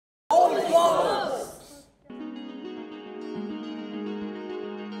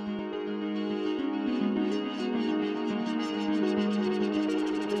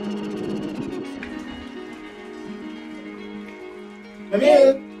I'm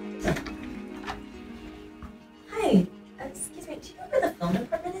in. Hi. Excuse me, do you know where the film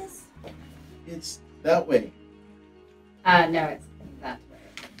department is? It's that way. No, it's that way.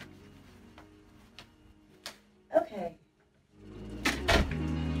 Okay.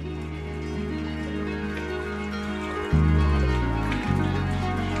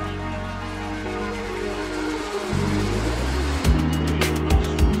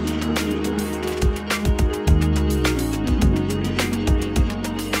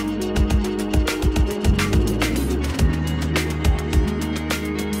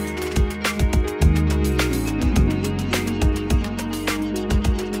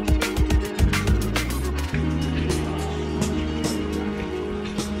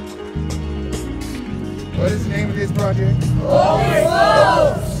 What is the name of this project? Holy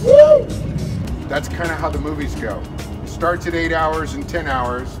smokes! Woo! That's kind of how the movies go. It starts at 8 hours and 10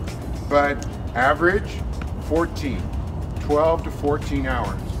 hours, but average 14, 12 to 14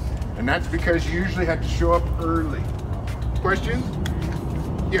 hours. And that's because you usually have to show up early. Questions?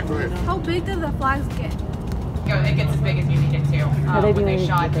 Yeah, go ahead. How big do the flags get? It gets as big as you need it to. When they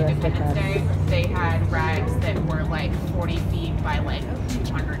shot doing Independence Day, they had rags that were like 40 feet by like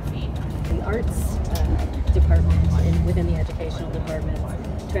 200 feet. The arts department within the educational department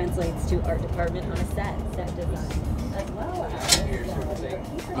translates to art department on a set design, as well as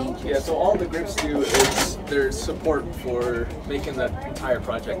Yeah, so all the grips do is their support for making the entire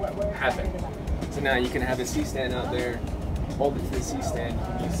project happen. So now you can have a C-stand out there, hold it to the C-stand, you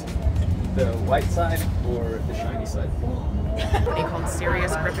can use the white side or the shiny side. They called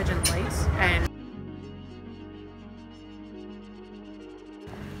serious grippage and plates, and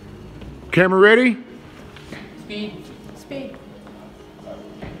Camera ready? speed.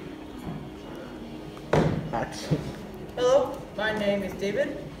 Hello, my name is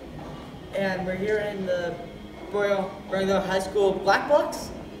David, and we're here in the Bernalillo High School Black Box.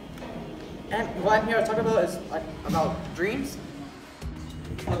 And what I'm here to talk about is about dreams.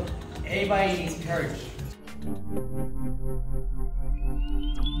 Look, anybody needs courage.